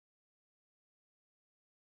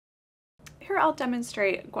here I'll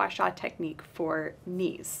demonstrate Gua Sha technique for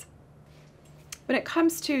knees. When it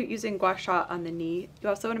comes to using Gua Sha on the knee, you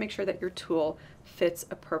also want to make sure that your tool fits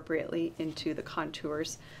appropriately into the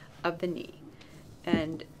contours of the knee.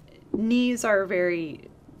 And knees are very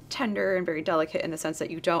tender and very delicate in the sense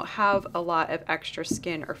that you don't have a lot of extra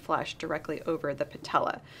skin or flesh directly over the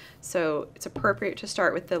patella. So it's appropriate to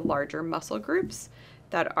start with the larger muscle groups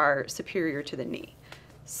that are superior to the knee.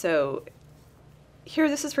 So here,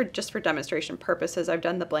 this is just for demonstration purposes. I've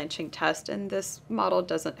done the blanching test, and this model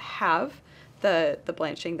doesn't have the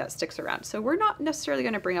blanching that sticks around. So we're not necessarily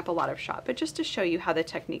going to bring up a lot of shot, but just to show you how the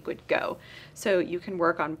technique would go. So you can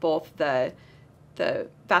work on both the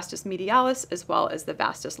vastus medialis as well as the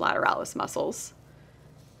vastus lateralis muscles.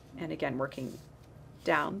 And again, working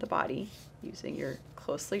down the body using your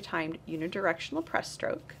closely timed unidirectional press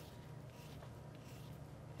stroke.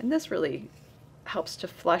 And this really helps to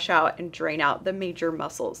flush out and drain out the major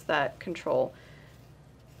muscles that control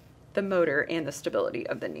the motor and the stability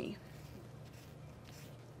of the knee.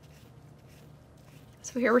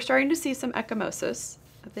 So here we're starting to see some ecchymosis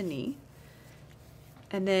of the knee.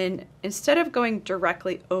 And then instead of going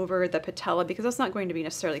directly over the patella, because that's not going to be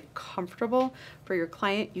necessarily comfortable for your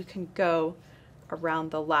client, you can go around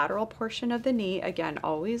the lateral portion of the knee. Again,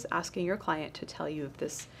 always asking your client to tell you if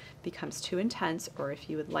this becomes too intense or if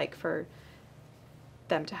you would like for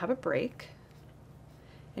them to have a break.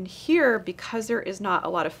 And here, because there is not a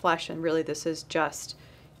lot of flesh, and really this is just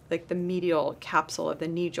like the medial capsule of the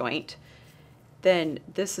knee joint, then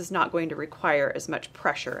this is not going to require as much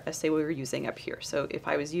pressure as say we were using up here. So if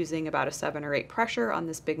I was using about a 7 or 8 pressure on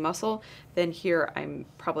this big muscle, then here I'm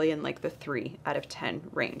probably in like the 3 out of 10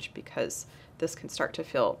 range, because this can start to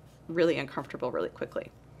feel really uncomfortable really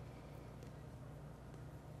quickly.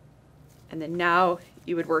 And then now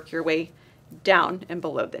you would work your way down and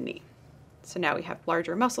below the knee. So now we have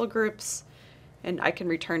larger muscle groups, and I can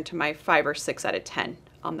return to my 5 or 6 out of 10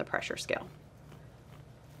 on the pressure scale.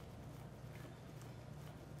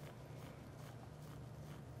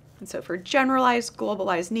 And so for generalized,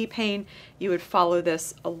 globalized knee pain, you would follow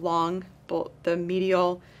this along both the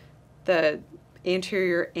medial, the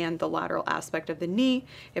anterior, and the lateral aspect of the knee.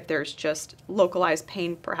 If there's just localized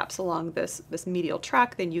pain, perhaps along this medial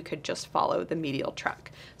track, then you could just follow the medial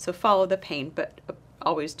track. So follow the pain, but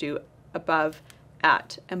always do above,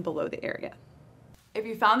 at, and below the area. If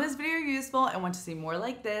you found this video useful and want to see more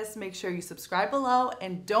like this, make sure you subscribe below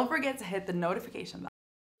and don't forget to hit the notification bell.